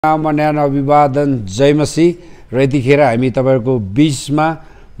न्यान अभिवादन जय मसीह र यतिखेर हामी तपाईहरुको बीचमा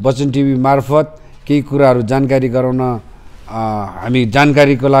बचन टिभी मार्फत केही कुराहरू जानकारी गराउन हामी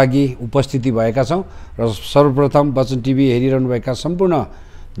जानकारीको लागि उपस्थिति भएका छौं र सर्वप्रथम बचन टिभी हेरिरहनु भएका सम्पूर्ण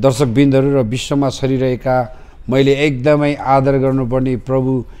दर्शकबिन्दहरू र विश्वमा छरिरहेका मैले एकदमै आदर गर्नुपर्ने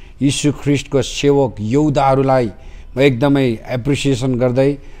प्रभु यीशु ख्रीष्टको सेवक योद्धाहरूलाई म एकदमै एप्रिसिएसन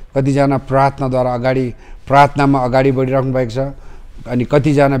गर्दै कतिजना प्रार्थनाद्वारा प्रार्थनामा अगाडि बढिराख्नु भएको छ अनि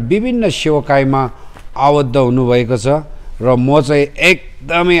कतिजना विभिन्न सेवकाईमा आबद्ध हुनुभएको छ र म चाहिँ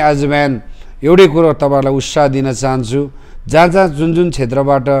एकदमै आज बिहान एउटै कुरो तपाईहरुलाई उत्साह दिन चाहन्छु जहाँ जुन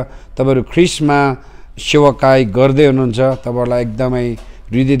क्षेत्रबाट तपाईहरु ख्रीष्टमा सेवकाई गर्दै हुनुहुन्छ तपाईहरुलाई एकदमै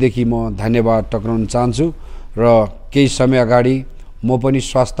हृदयदेखि म धन्यवाद टक्राउन चाहन्छु र केही समय अगाडि म पनि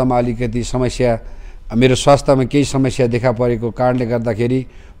स्वास्थ्यमा अलिकति समस्या मेरो स्वास्थ्यमा केही समस्या देखा परेको कारणले गर्दाखेरि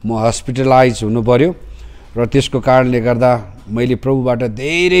म हस्पिटलाइज हुनु पर्यो र त्यसको कारणले गर्दा मैले प्रभुबाट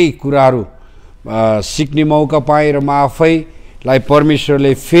धेरै कुराहरू सिक्ने मौका पाएँ र म आफैलाई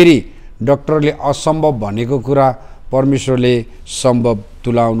परमेश्वरले फेरि डाक्टरले असम्भव भनेको कुरा परमेश्वरले सम्भव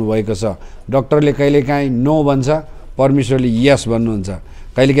तुलाउनु भएको छ। डाक्टरले कहिलेकाहीँ नो भन्छ, परमेश्वरले यस भन्नुहुन्छ।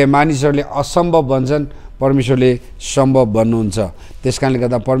 कहिलेकाहीँ मानिसहरूले असम्भव भन्छन्, परमेश्वरले सम्भव भन्नुहुन्छ। त्यसकारणले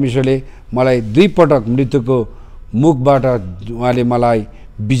गर्दा परमेश्वरले मलाई दुई पटक मृत्युको मुखबाट उहाँले मलाई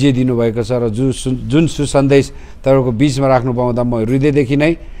विजय दिनुभएको छ र जुन सुसन्देश तपाईहरुको बीचमा राख्नु पाउँदा म हृदयदेखि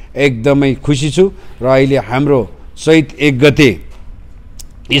नै एकदमै खुसी छु र अहिले हाम्रो चैत 1 गते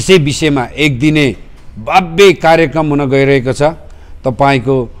यसै विषयमा एक दिने भव्य कार्यक्रम हुन गइरहेको छ।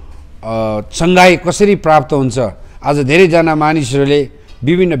 तपाईको चंगाई कसरी प्राप्त हुन्छ, आज धेरैजना मानिसहरूले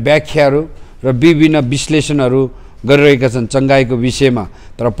विभिन्न व्याख्याहरू र विभिन्न विश्लेषणहरू गरिरहेका छन् चंगाईको विषयमा,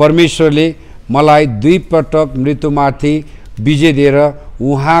 तर परमेश्वरले मलाई दुई पटक मृत्युमाथि विजय दिएर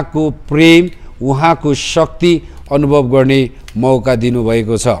उहाँको प्रेम उहाँको शक्ति अनुभव गर्ने मौका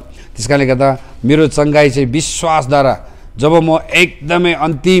दिनुभएको छ। त्यसकारणले गर्दा मेरो चंगाई चाहिँ विश्वासद्वारा जब म एकदमै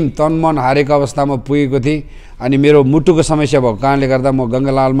अन्तिम तनमन हारेको अवस्थामा पुगेको थिएँ अनि मेरो मुटुको समस्या भएको कारणले गर्दा म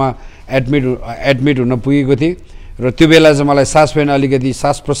गंगालालमा एडमिट हुन पुगेको थिएँ र त्यो बेला चाहिँ मलाई सास फेर्न अलिकति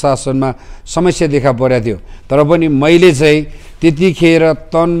सास प्रश्वासमा समस्या देखा परेको थियो, तर पनि मैले चाहिँ त्यतिखेर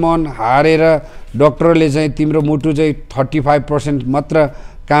तनमन हारेर डाक्टरले चाहिँ तिम्रो मुटु चाहिँ 35% मात्र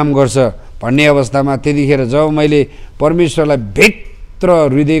काम गर्छ भन्ने अवस्थामा त्यतिखेर जब मैले परमेश्वरलाई भित्र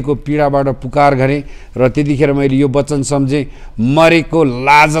हृदयको पीडाबाट पुकार गरेँ र त्यतिखेर मैले यो वचन सम्झेँ, मरेको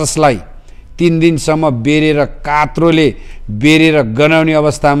लाजरसलाई 3 दिनसम्म बेरेर कात्रोले बेरेर गनाउने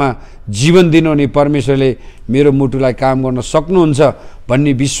अवस्थामा जीवन दिनुहुने परमेश्वरले मेरो मुटुलाई काम गर्न सक्नुहुन्छ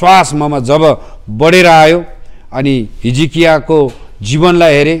भन्ने विश्वास ममा जब बढेर आयो अनि हिजकियाको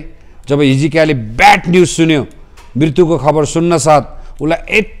जीवनलाई हेरेँ। जब हिजकियाले ब्याड न्यूज सुन्यो, मृत्युको खबर सुन्न साथ उसलाई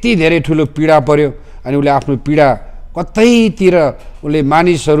यति धेरै ठुलो पीडा पर्यो अनि उसले आफ्नो पीडा कतैतिर उसले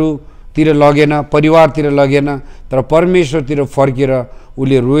मानिसहरूतिर लगेन, परिवारतिर लगेन, तर परमेश्वरतिर फर्केर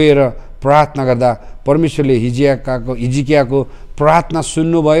उसले रोएर प्रार्थना गर्दा परमेश्वरले हिजकियाको प्रार्थना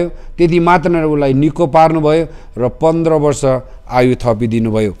सुन्नुभयो। त्यति मात्र नै उसलाई निको पार्नुभयो र 15 वर्ष आयु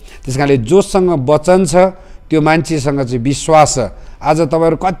थपिदिनु भयो। त्यसकारणले जोसँग वचन छ त्यो मान्छेसँग चाहिँ विश्वास छ। आज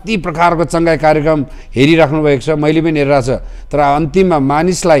तपाईहरु कति प्रकारको चंगाई कार्यक्रम हेरिराख्नु भएको छ, मैले पनि हेरिरहेको छु, तर अन्तिममा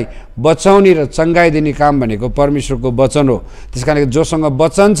मानिसलाई बचाउने र चंगाई दिने काम भनेको परमेश्वरको वचन हो। त्यसकारणले जोसँग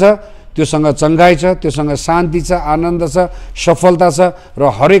वचन छ त्योसँग चंगाई छ, त्योसँग शान्ति छ, आनन्द छ, सफलता छ र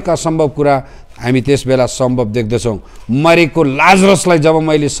हरेक असम्भव कुरा हामी त्यसबेला सम्भव देख्दछौँ। मरेको लाजरसलाई जब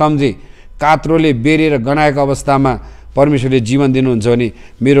मैले सम्झेँ, कात्रोले बेरेर गनाएको अवस्थामा परमेश्वरले जीवन दिनुहुन्छ भने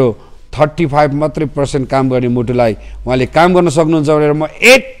मेरो 35% मात्रै काम गर्ने मुटुलाई उहाँले काम गर्न सक्नुहुन्छ भनेर म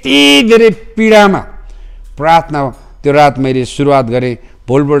यति धेरै पीडामा प्रार्थना त्यो रात मैले सुरुवात गरेँ।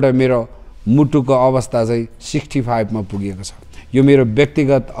 भोलिपल्ट मेरो मुटुको अवस्था चाहिँ 65 मा पुगेको छ। यो मेरो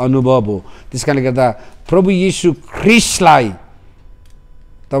व्यक्तिगत अनुभव हो। त्यसकारणले गर्दा प्रभु यीशु ख्रीष्टलाई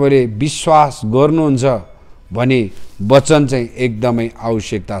तपाईले विश्वास गर्नुहुन्छ भने वचन चाहिँ एकदमै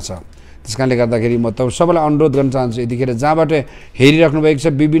आवश्यकता छ। त्यसकारणले गर्दाखेरि म तपाईँ सबैलाई अनुरोध गर्न चाहन्छु, यतिखेर जहाँबाट हेरिराख्नु भएको छ,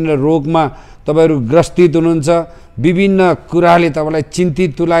 विभिन्न रोगमा तपाईहरु ग्रसित हुनुहुन्छ, विभिन्न कुराले तपाईलाई चिन्तित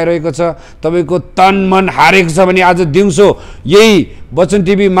तुलाइरहेको छ, तपाईको तन मन हारेको छ भने आज दिउँसो यही वचन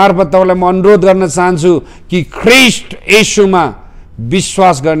टिभी मार्फत तपाईलाई म अनुरोध गर्न चाहन्छु कि ख्रीष्ट येशूमा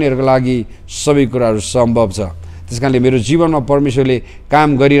विश्वास गर्नेहरुको लागि सबै कुराहरू सम्भव छ। त्यसकारणले मेरो जीवनमा परमेश्वरले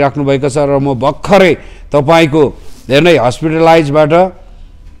काम गरिराख्नु भएको छ र म भर्खरै तपाईको हेर्नै हस्पिटलाइजबाट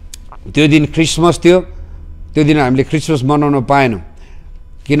त्यो दिन क्रिसमस थियो, त्यो दिन हामीले क्रिसमस मनाउन पाएनौँ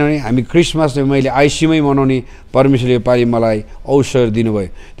किनभने हामी क्रिसमस मैले आइसीमै मनाउने परमेश्वरले पाली मलाई अवसर दिनुभयो।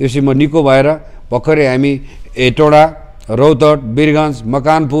 त्यसपछि म निको भएर भर्खरै हामी हेटौडा, रौतहट, वीरगञ्ज,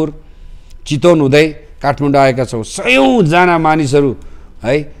 मकानपुर, चितवन हुँदै काठमाडौँ आएका छौँ। सयौं जना मानिसहरू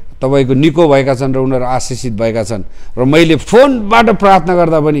है तपाईँको निको भएका छन् र उनीहरू आशिषित भएका छन् र मैले फोनबाट प्रार्थना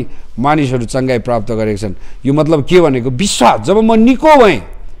गर्दा पनि मानिसहरू चङ्गाई प्राप्त गरेका छन्। यो मतलब के भनेको विश्वास, जब म निको भएँ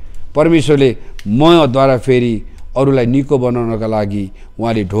परमेश्वरले मद्वारा फेरि अरूलाई निको बनाउनका लागि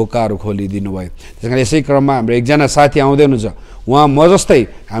उहाँले ढोकाहरू खोलिदिनु भयो। त्यस कारण यसै क्रममा हाम्रो एकजना साथी आउँदै हुनुहुन्छ, उहाँ म जस्तै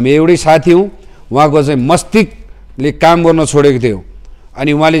हामी एउटै साथी हौँ। उहाँको चाहिँ मस्तिष्कले काम गर्न छोडेको थियो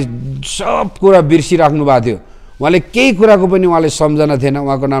अनि उहाँले सब कुरा बिर्सिराख्नु भएको थियो। उहाँले केही कुराको पनि उहाँले सम्झना थिएन।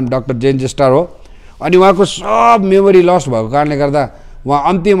 उहाँको नाम डाक्टर जेन्जेस्टर हो अनि उहाँको सब मेमोरी लस भएको कारणले गर्दा उहाँ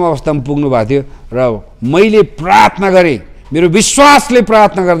अन्तिम अवस्थामा पुग्नु भएको थियो र मैले प्रार्थना गरेँ, मेरो विश्वासले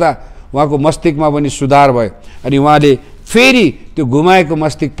प्रार्थना गर्दा उहाँको मस्तिष्कमा पनि सुधार भयो अनि उहाँले फेरि त्यो गुमाएको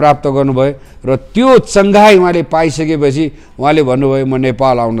मस्तिष्क प्राप्त गर्नुभयो र त्यो चङ्गाई उहाँले पाइसकेपछि उहाँले भन्नुभयो म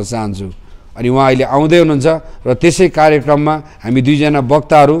नेपाल आउन चाहन्छु अनि उहाँ अहिले आउँदै हुनुहुन्छ र त्यसै कार्यक्रममा हामी दुईजना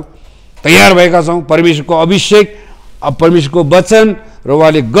वक्ताहरू तयार भएका छौँ। परमेश्वरको अभिषेक, परमेश्वरको वचन र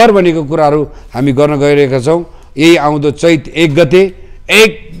उहाँले गर भनेको कुराहरू हामी गर्न गइरहेका छौँ। यही आउँदो चैत 1 गते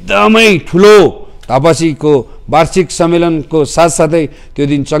एकदमै ठुलो थापासीको वार्षिक सम्मेलनको साथसाथै त्यो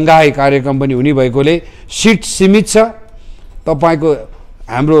दिन चङ्गाई कार्यक्रम पनि हुने भएकोले सिट सीमित छ। तपाईँको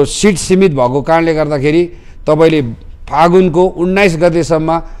हाम्रो सिट सीमित भएको कारणले गर्दाखेरि तपाईँले फागुनको 19 गतेसम्म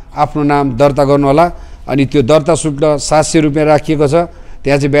आफ्नो नाम दर्ता गर्नुहोला अनि त्यो दर्ता शुल्क 700 रुपियाँ राखिएको छ।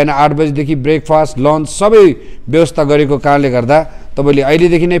 त्यहाँ चाहिँ बिहान 8 बजीदेखि ब्रेकफास्ट लन्च सबै व्यवस्था गरेको कारणले गर्दा तपाईँले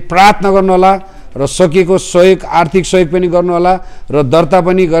अहिलेदेखि नै प्रार्थना गर्नुहोला र सकेको सहयोग, आर्थिक सहयोग पनि गर्नुहोला र दर्ता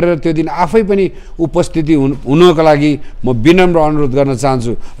पनि गरेर त्यो दिन आफै पनि उपस्थिति हुनको लागि म विनम्र अनुरोध गर्न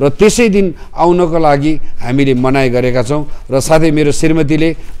चाहन्छु र त्यसै दिन आउनको लागि हामीले मनाइ गरेका छौँ। र साथै मेरो श्रीमतीले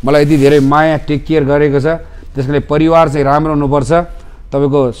मलाई यति धेरै माया टेक केयर गरेको छ, त्यसकारणले परिवार चाहिँ राम्रो हुनुपर्छ।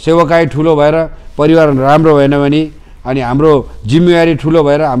 तपाईँको सेवकाई ठुलो भएर परिवार राम्रो भएन भने अनि हाम्रो जिम्मेवारी ठुलो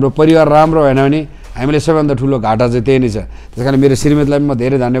भएर हाम्रो परिवार राम्रो भएन भने हामीले सबैभन्दा ठुलो घाटा चाहिँ त्यही नै छ। त्यस कारण मेरो श्रीमतीलाई पनि म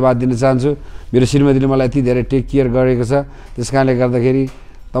धेरै धन्यवाद दिन चाहन्छु। मेरो श्रीमतीले मलाई यति धेरै टेक केयर गरेको छ। त्यस कारणले गर्दाखेरि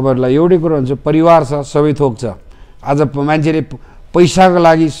तपाईँहरूलाई एउटै कुरो हुन्छ, परिवार छ सबै थोक छ। आज मान्छेले पैसाको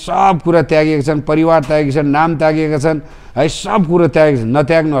लागि सब कुरा त्यागेका छन्, परिवार त्यागेका छन्, नाम त्यागेका छन् है, सब कुरो त्यागेका छन्।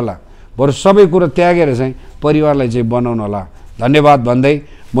 नत्याग्नु होला, बरु सबै कुरो त्यागेर चाहिँ परिवारलाई चाहिँ बनाउनु होला। धन्यवाद भन्दै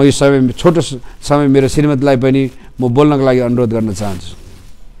म यो समय छोटो समय मेरो श्रीमतीलाई पनि म बोल्नको लागि अनुरोध गर्न चाहन्छु।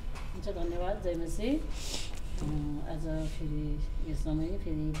 धन्यवाद जयमसी। आज फेरि यो समय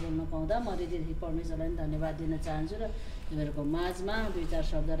फेरि बोल्न पाउँदा म हृदयदेखि परमेश्वरलाई पनि धन्यवाद दिन चाहन्छु र तिमीहरूको माझमा 2-4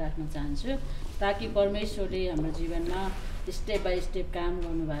 शब्द राख्न चाहन्छु ताकि परमेश्वरले हाम्रो जीवनमा स्टेप बाई स्टेप काम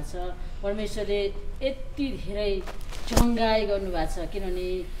गर्नुभएको छ। परमेश्वरले यति धेरै चङ्गाई गर्नुभएको छ किनभने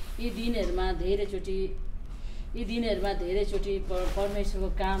यी दिनहरूमा धेरैचोटि परमेश्वरको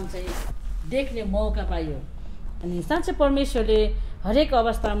काम चाहिँ देख्ने मौका पाइयो अनि साँच्चै परमेश्वरले हरेक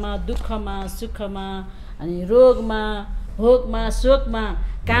अवस्थामा, दुःखमा, सुखमा अनि रोगमा, भोगमा, शोकमा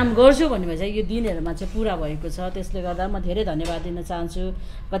काम गर्छु भन्ने चाहिँ यो दिनहरूमा चाहिँ पुरा भएको छ। त्यसले गर्दा म धेरै धन्यवाद दिन चाहन्छु।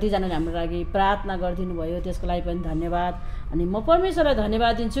 कतिजनाले हाम्रो लागि प्रार्थना गरिदिनु भयो, त्यसको लागि पनि धन्यवाद। अनि म परमेश्वरलाई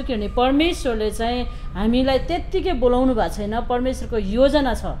धन्यवाद दिन्छु किनभने परमेश्वरले चाहिँ हामीलाई त्यत्तिकै बोलाउनु भएको छैन। परमेश्वरको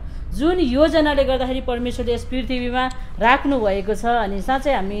योजना छ, जुन योजनाले गर्दाखेरि परमेश्वरले यस पृथ्वीमा राख्नुभएको छ। अनि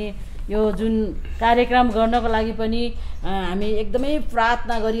साँच्चै हामी यो जुन कार्यक्रम गर्नको लागि पनि हामी एकदमै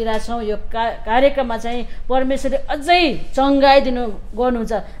प्रार्थना गरिरहेछौँ। यो कार्यक्रममा चाहिँ परमेश्वरले अझै चङ्गाई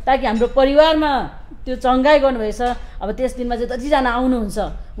गर्नुहुन्छ ताकि हाम्रो परिवारमा त्यो चङ्गाई गर्नुभएछ। अब त्यस दिनमा चाहिँ जतिजना आउनुहुन्छ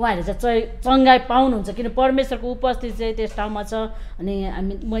उहाँहरूले चाहिँ चङ्गाई पाउनुहुन्छ किन परमेश्वरको उपस्थिति चाहिँ त्यस ठाउँमा छ। अनि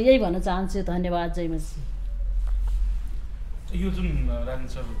म यही भन्न चाहन्छु। धन्यवाद। जयमसी। यो जुन राजेन्द्र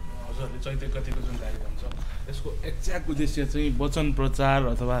सर हजुरहरूले चैते गतिको जुन कार्यक्रम छ यसको एक्ज्याक्ट उद्देश्य चाहिँ वचन प्रचार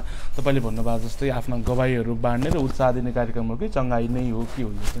अथवा तपाईँले भन्नुभएको जस्तै आफ्ना गवाईहरू बाँड्ने र उत्साह दिने कार्यक्रमहरूकै चङ्गाई नै हो कि हो?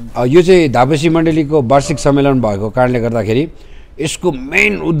 यो चाहिँ धापसी मण्डलीको वार्षिक सम्मेलन भएको कारणले गर्दाखेरि यसको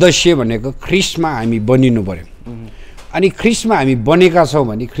मेन उद्देश्य भनेको ख्रिस्टमा हामी बनिनु पर्यो अनि ख्रिस्टमा हामी बनेका छौँ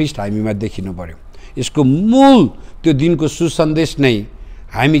भने ख्रिस्ट हामीमा देखिनु पर्यो। यसको मूल त्यो दिनको सुसन्देश नै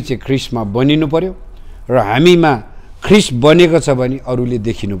हामी चाहिँ ख्रिस्टमा बनिनु पर्यो र हामीमा ख्रिस्ट बनेको छ भने अरूले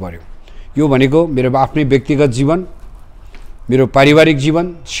देखिनु पर्यो। यो भनेको मेरो आफ्नै व्यक्तिगत जीवन, मेरो पारिवारिक जीवन,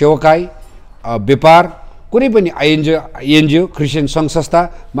 सेवकाई, व्यापार, कुनै पनि एनजिओ क्रिस्चियन सङ्घ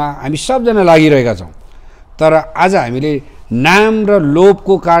संस्थामा हामी सबजना लागिरहेका छौँ। तर आज हामीले नाम र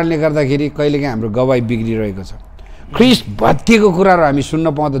लोभको कारणले गर्दाखेरि कहिलेकाहीँ हाम्रो गवाई बिग्रिरहेको छ। ख्रिस्ट भत्किएको कुराहरू हामी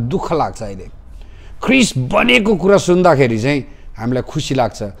सुन्न पाउँदा दुःख लाग्छ। अहिले ख्रिस्ट बनेको कुरा सुन्दाखेरि चाहिँ हामीलाई खुसी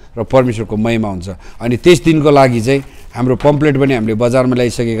लाग्छ र परमेश्वरको महिमा हुन्छ। अनि त्यस दिनको लागि चाहिँ हाम्रो पम्पलेट पनि हामीले बजारमा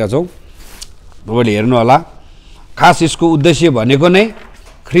ल्याइसकेका छौँ, तपाईँले हेर्नु होला। खास यसको उद्देश्य भनेको नै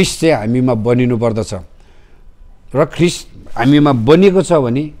ख्रिस्ट चाहिँ हामीमा बनिनु पर्दछ र ख्रिस्ट हामीमा बनिएको छ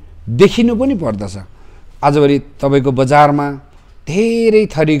भने देखिनु पनि पर्दछ। आजभोलि तपाईँको बजारमा धेरै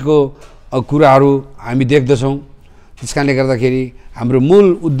थरीको कुराहरू हामी देख्दछौँ। त्यस कारणले गर्दाखेरि हाम्रो मूल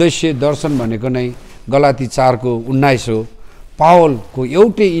उद्देश्य दर्शन भनेको नै गलाती 4:19 हो। पावलको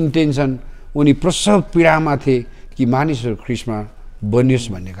एउटै इन्टेन्सन उनी प्रसव पीडामा थिए कि मानिसहरू ख्रिस्टमा बनियोस्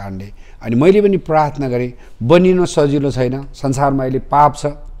भन्ने कारणले। अनि मैले पनि प्रार्थना गरेँ, बनिन सजिलो छैन। संसारमा अहिले पाप छ,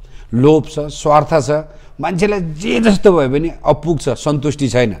 लोभ छ, स्वार्थ छ, मान्छेलाई जे जस्तो भयो भने अपुग छ, सन्तुष्टि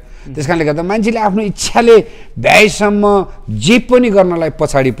छैन। त्यस कारणले गर्दा मान्छेले आफ्नो इच्छाले भ्याएसम्म जे पनि गर्नलाई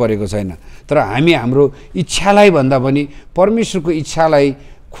पछाडि परेको छैन। तर हामी हाम्रो इच्छालाई भन्दा पनि परमेश्वरको इच्छालाई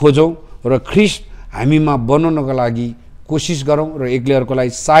खोजौँ र ख्रिस्ट हामीमा बनाउनको लागि कोसिस गरौँ र एक्लै अर्कोलाई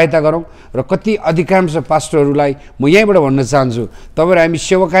सहायता गरौँ। र कति अधिकांश पास्टरहरूलाई म यहीँबाट भन्न चाहन्छु, तपाईँहरू हामी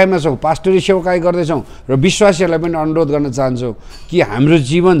सेवकाईमा छौँ, पास्टरी सेवकाई गर्दैछौँ र विश्वासीहरूलाई पनि अनुरोध गर्न चाहन्छु कि हाम्रो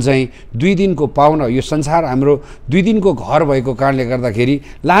जीवन चाहिँ 2 दिनको पाहुना, यो संसार हाम्रो 2 दिनको घर भएको कारणले गर्दाखेरि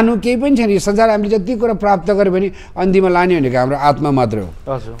लानु केही पनि छैन। यो संसार हामीले जति कुरा प्राप्त गऱ्यो भने अन्तिममा लाने भनेको हाम्रो आत्मा मात्र हो।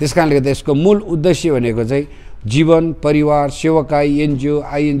 त्यस कारणले गर्दा यसको मूल उद्देश्य भनेको चाहिँ जीवन, परिवार, सेवकाई, एनजिओ,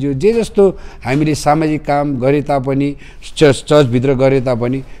 आइएनजिओ जे जस्तो हामीले सामाजिक काम गरे तापनि, चर्चभित्र गरे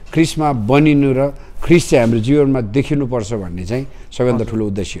तापनि ख्रिस्टमा बनिनु र ख्रिस्ट चाहिँ हाम्रो जीवनमा देखिनुपर्छ भन्ने चाहिँ सबैभन्दा ठुलो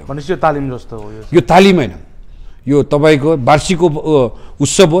उद्देश्य हो। भनेपछि यो तालिम जस्तो हो। यो तालिम होइन, यो तपाईँको वार्षिक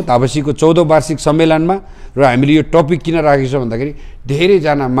उत्सव हो। तापसीको 14औं वार्षिक सम्मेलनमा र हामीले यो टपिक किन राखेको छ भन्दाखेरि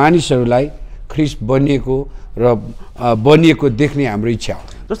धेरैजना मानिसहरूलाई ख्रिस्ट बनिएको र बनिएको देख्ने हाम्रो इच्छा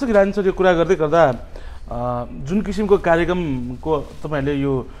हो। जस्तो कि राजेन्द्र सर यो कुरा गर्दै गर्दा जुन किसिमको कार्यक्रमको तपाईँहरूले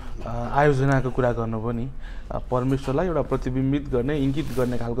यो आयोजनाको कुरा गर्नुभयो नि, परमेश्वरलाई एउटा प्रतिबिम्बित गर्ने, इङ्गित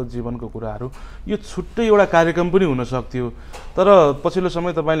गर्ने खालको जीवनको कुराहरू, यो छुट्टै एउटा कार्यक्रम पनि हुन सक्थ्यो। तर पछिल्लो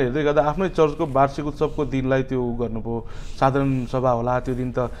समय तपाईँले हेर्दै गर्दा आफ्नै चर्चको वार्षिक उत्सवको दिनलाई त्यो गर्नुभयो। साधारण सभा होला, त्यो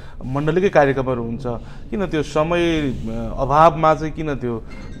दिन त मण्डलीकै कार्यक्रमहरू हुन्छ, किन त्यो समय अभावमा चाहिँ किन त्यो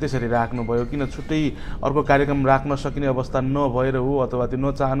त्यसरी राख्नुभयो? किन छुट्टै अर्को कार्यक्रम राख्न सकिने अवस्था नभएर हो, अथवा त्यो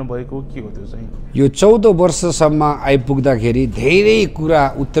नचाहनु भएको के हो? त्यो चाहिँ यो 14 वर्षसम्म आइपुग्दाखेरि धेरै कुरा,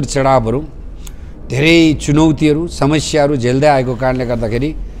 उत्तर चढावहरू, धेरै चुनौतीहरू, समस्याहरू झेल्दै आएको कारणले गर्दाखेरि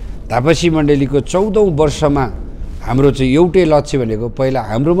तापसी मण्डलीको 14औं वर्षमा हाम्रो चाहिँ एउटै लक्ष्य भनेको पहिला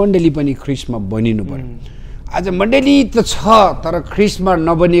हाम्रो मण्डली पनि ख्रिस्टमा बनिनु पर्यो। आज मण्डली त छ तर ख्रिस्टमा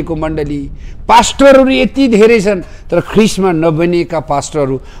नबनिएको मण्डली, पास्टरहरू यति धेरै छन् तर ख्रिस्टमा नबनिएका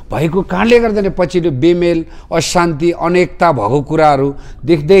पास्टरहरू भएको कारणले गर्दा नै पछिल्लो बेमेल, अशान्ति, अनेकता भएको कुराहरू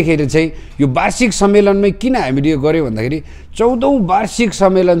देख्दैखेरि चाहिँ यो वार्षिक सम्मेलनमै किन हामीले यो गऱ्यौँ भन्दाखेरि 14औं वार्षिक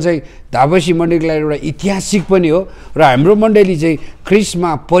सम्मेलन चाहिँ तापसी मण्डलीको लागि एउटा ऐतिहासिक पनि हो र हाम्रो मण्डली चाहिँ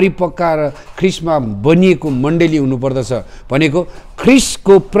ख्रिस्टमा परिपक्का र ख्रिस्टमा बनिएको मण्डली हुनुपर्दछ भनेको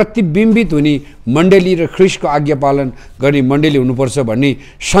ख्रिस्टको प्रतिबिम्बित हुने मण्डली र ख्रिस्टको आज्ञा पालन गर्ने मण्डली हुनुपर्छ भन्ने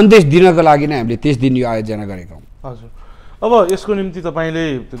सन्देश दिनको लागि नै हामीले त्यस दिन यो आयोजना गरेका हौँ। हजुर, अब यसको निम्ति तपाईँले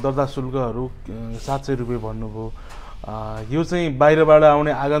त्यो दर्ता शुल्कहरू 700 रुपियाँ भन्नुभयो। यो चाहिँ बाहिरबाट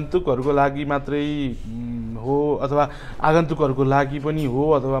आउने आगन्तुकहरूको लागि मात्रै हो, अथवा आगन्तुकहरूको लागि पनि हो,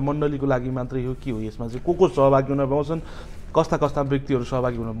 अथवा मण्डलीको लागि मात्रै हो? के हो यसमा चाहिँ को सहभागी हुन पाउँछन्, कस्ता कस्ता व्यक्तिहरू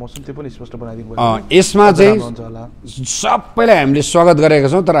सहभागी हुन पाउँछन्, त्यो पनि स्पष्ट बनाइदिनु पर्छ। यसमा चाहिँ सबैलाई हामीले स्वागत गरेका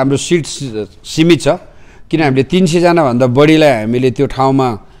छौँ, तर हाम्रो सिट सीमित छ। किन हामीले 300 जनाभन्दा बढीलाई हामीले त्यो ठाउँमा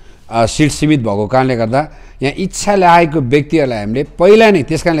सिट सीमित भएको कारणले गर्दा यहाँ इच्छा ल्याएको व्यक्तिहरूलाई हामीले पहिला नै,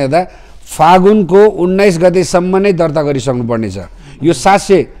 त्यस कारणले गर्दा फागुनको 19 गतेसम्म नै दर्ता गरिसक्नुपर्ने छ। यो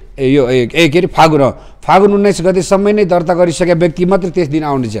 700 के अरे फागुन 19 गतेसम्म नै दर्ता गरिसकेका व्यक्ति मात्र त्यस दिन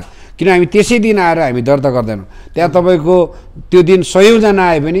आउनेछ। किन हामी त्यसै दिन आएर हामी दर्ता गर्दैनौँ। त्यहाँ तपाईँको त्यो दिन 100 जना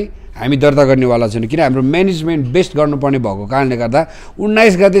आए पनि हामी दर्ता गर्नेवाला छैनौँ, किन हाम्रो म्यानेजमेन्ट बेस्ट गर्नुपर्ने भएको कारणले गर्दा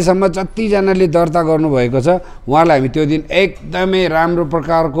 19 गतेसम्म जतिजनाले दर्ता गर्नुभएको छ उहाँलाई हामी त्यो दिन एकदमै राम्रो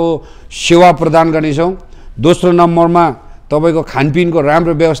प्रकारको सेवा प्रदान गर्नेछौँ। दोस्रो नम्बरमा तपाईँको खानपिनको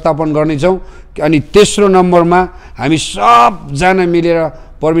राम्रो व्यवस्थापन गर्नेछौँ। अनि तेस्रो नम्बरमा हामी सबजना मिलेर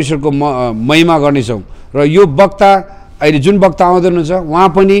परमेश्वरको महिमा गर्नेछौँ। र यो वक्ता अहिले जुन वक्ता आउँदै हुनुहुन्छ उहाँ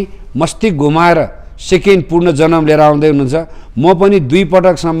पनि मस्तिष्क घुमाएर सेकेन्ड पूर्ण जन्म लिएर आउँदै हुनुहुन्छ। म पनि 2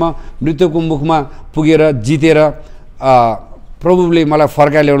 पटकसम्म मृत्युको मुखमा पुगेर जितेर प्रभुले मलाई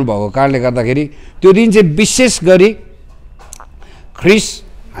फर्काइ ल्याउनु भएको कारणले गर्दाखेरि त्यो दिन चाहिँ विशेष गरी ख्रिस्ट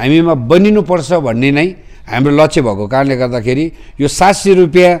हामीमा बनिनुपर्छ भन्ने नै हाम्रो लक्ष्य भएको कारणले गर्दाखेरि यो 700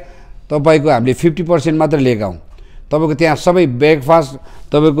 रुपियाँ तपाईँको हामीले 50% मात्र लिएका हौँ। तपाईँको त्यहाँ सबै ब्रेकफास्ट,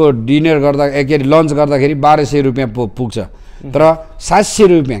 तपाईँको डिनर गर्दा के अरे लन्च गर्दाखेरि 1200 रुपियाँ पुग्छ। तर 700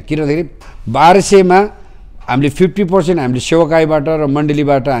 रुपियाँ किनभनेखेरि 1200मा हामीले 50% हामीले सेवकाईबाट र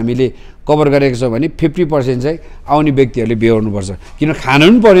मण्डलीबाट हामीले कभर गरेको छौँ भने 50% चाहिँ आउने व्यक्तिहरूले बेहोर्नुपर्छ। किन खानु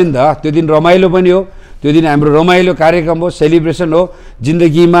पनि पऱ्यो नि त, त्यो दिन रमाइलो पनि हो, त्यो दिन हाम्रो रमाइलो कार्यक्रम हो, सेलिब्रेसन हो।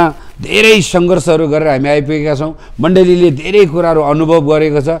 जिन्दगीमा धेरै सङ्घर्षहरू गरेर हामी आइपुगेका छौँ। मण्डलीले धेरै कुराहरू अनुभव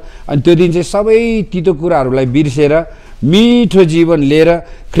गरेको छ। अनि त्यो दिन चाहिँ सबै तितो कुराहरूलाई बिर्सेर मिठो जीवन लिएर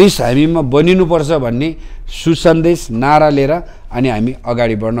ख्रिस्ट हामीमा बनिनुपर्छ भन्ने सुसन्देश नारा लिएर अनि हामी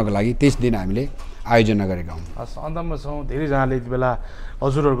अगाडि बढ्नको लागि त्यस दिन हामीले आयोजना गरेका हौँ। हस्, अन्तमा छौँ। धेरैजनाले यति बेला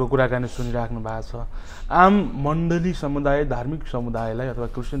हजुरहरूको कुराकानी सुनिराख्नु भएको छ। आम मण्डली समुदाय, धार्मिक समुदायलाई अथवा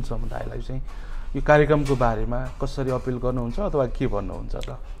क्रिस्चियन समुदायलाई चाहिँ यो कार्यक्रमको बारेमा कसरी अपिल गर्नुहुन्छ अथवा के भन्नुहुन्छ त?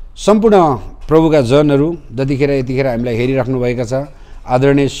 सम्पूर्ण प्रभुका जनहरू जतिखेर यतिखेर हामीलाई हेरिराख्नुभएका छ,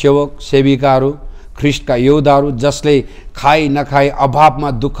 आदरणीय सेवक सेविकाहरू, ख्रिस्टका योद्धाहरू, जसले खाइ नखाइ अभावमा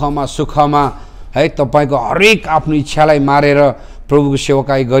दुःखमा सुखमा है तपाईँको हरेक आफ्नो इच्छालाई मारेर प्रभुको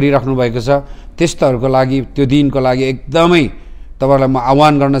सेवकाई गरिराख्नु भएको छ, त्यस्तोहरूको लागि त्यो दिनको लागि एकदमै तपाईँलाई म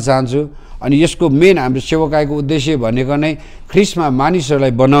आह्वान गर्न चाहन्छु। अनि यसको मेन हाम्रो सेवकाईको उद्देश्य भनेको नै ख्रिस्टमा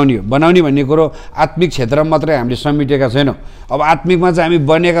मानिसहरूलाई बनाउने हो। बनाउने भन्ने कुरो आत्मिक क्षेत्रमा मात्रै हामीले समेटेका छैनौँ। अब आत्मिकमा चाहिँ हामी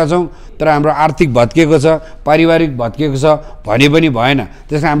बनेका छौँ, तर हाम्रो आर्थिक भत्किएको छ, पारिवारिक भत्किएको छ भने पनि भएन।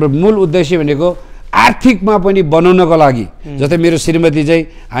 त्यसमा हाम्रो मूल उद्देश्य भनेको आर्थिकमा पनि बनाउनको लागि। जस्तै मेरो श्रीमती चाहिँ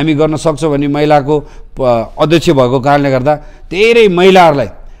हामी गर्न सक्छौँ भने महिलाको अध्यक्ष भएको कारणले गर्दा धेरै महिलाहरूलाई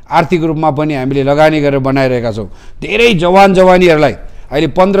आर्थिक रूपमा पनि हामीले लगानी गरेर बनाइरहेका छौँ। धेरै जवानीहरूलाई अहिले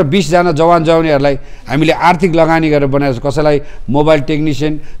 15-20 जना जवानीहरूलाई हामीले आर्थिक लगानी गरेर बनाएको छ। कसैलाई मोबाइल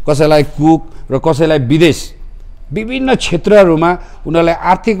टेक्निसियन, कसैलाई कुक र कसैलाई विदेश विभिन्न क्षेत्रहरूमा उनीहरूलाई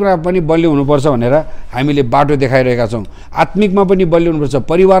आर्थिकमा पनि बलियो हुनुपर्छ भनेर हामीले बाटो देखाइरहेका छौँ। आत्मिकमा पनि बलियो हुनुपर्छ,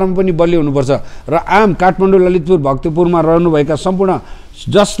 परिवारमा पनि बलियो हुनुपर्छ। र आम काठमाडौँ, ललितपुर, भक्तपुरमा रहनुभएका सम्पूर्ण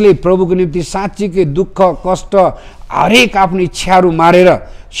जसले प्रभुको निम्ति साँच्चीकै दुःख कष्ट हरेक आफ्नो इच्छाहरू मारेर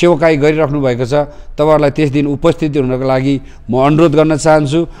सेवकाई गरिराख्नु भएको छ, तपाईँहरूलाई त्यस दिन उपस्थिति हुनको लागि म अनुरोध गर्न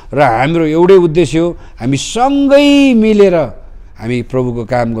चाहन्छु। र हाम्रो एउटै उद्देश्य हो, हामी सँगै मिलेर हामी प्रभुको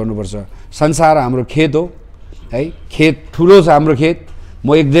काम गर्नुपर्छ। संसार हाम्रो खेत हो है, खेत ठुलो छ हाम्रो खेत।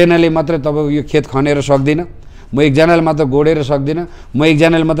 म एकजनाले मात्र तपाईँको यो खेत खनेर सक्दिनँ, म एकजनाले मात्र गोडेर सक्दिनँ, म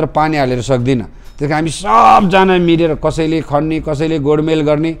एकजनाले मात्र पानी हालेर सक्दिनँ। त्यस कारण हामी सबजना मिलेर कसैले खन्ने, कसैले गोडमेल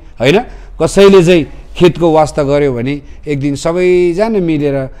गर्ने होइन, कसैले चाहिँ खेतको वास्ता गऱ्यो भने एक दिन सबैजना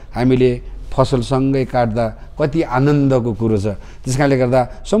मिलेर हामीले फसलसँगै काट्दा कति आनन्दको कुरो छ। त्यस कारणले गर्दा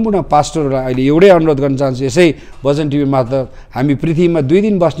सम्पूर्ण पास्टरहरूलाई अहिले एउटै अनुरोध गर्न चाहन्छु, यसै वचन टिभी मार्फत हामी पृथ्वीमा 2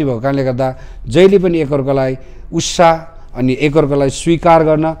 दिन बस्ने भएको कारणले गर्दा जहिले पनि एकअर्कालाई उत्साह अनि एकअर्कालाई स्वीकार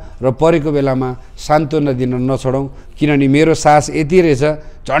गर्न र परेको बेलामा सान्त्वना दिन नछोडौँ। किनभने मेरो सास यति रहेछ,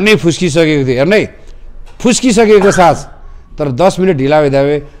 झन्डै फुस्किसकेको थियो, हेर्नै फुस्किसकेको सास, तर 10 मिनट ढिला भइदिए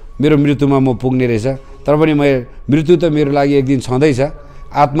भए मेरो मृत्युमा म पुग्ने रहेछ। तर पनि मृत्यु त मेरो लागि एक दिन छँदैछ,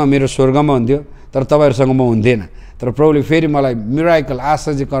 आत्मा मेरो स्वर्गमा हुन्थ्यो, तर तपाईँहरूसँग म हुन्थेन। तर प्रभुले फेरि मलाई मिराकल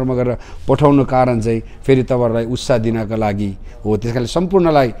आश्चर्य कर्म गरेर पठाउनु कारण चाहिँ फेरि तपाईँहरूलाई उत्साह दिनको लागि हो। त्यस कारणले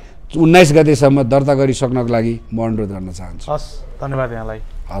सम्पूर्णलाई 19 गतेसम्म दर्ता गरिसक्नको लागि म अनुरोध गर्न चाहन्छु। हस्, धन्यवाद यहाँलाई।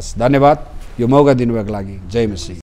 हस्, धन्यवाद यो मौका दिनुभएको लागि। जय मसीह।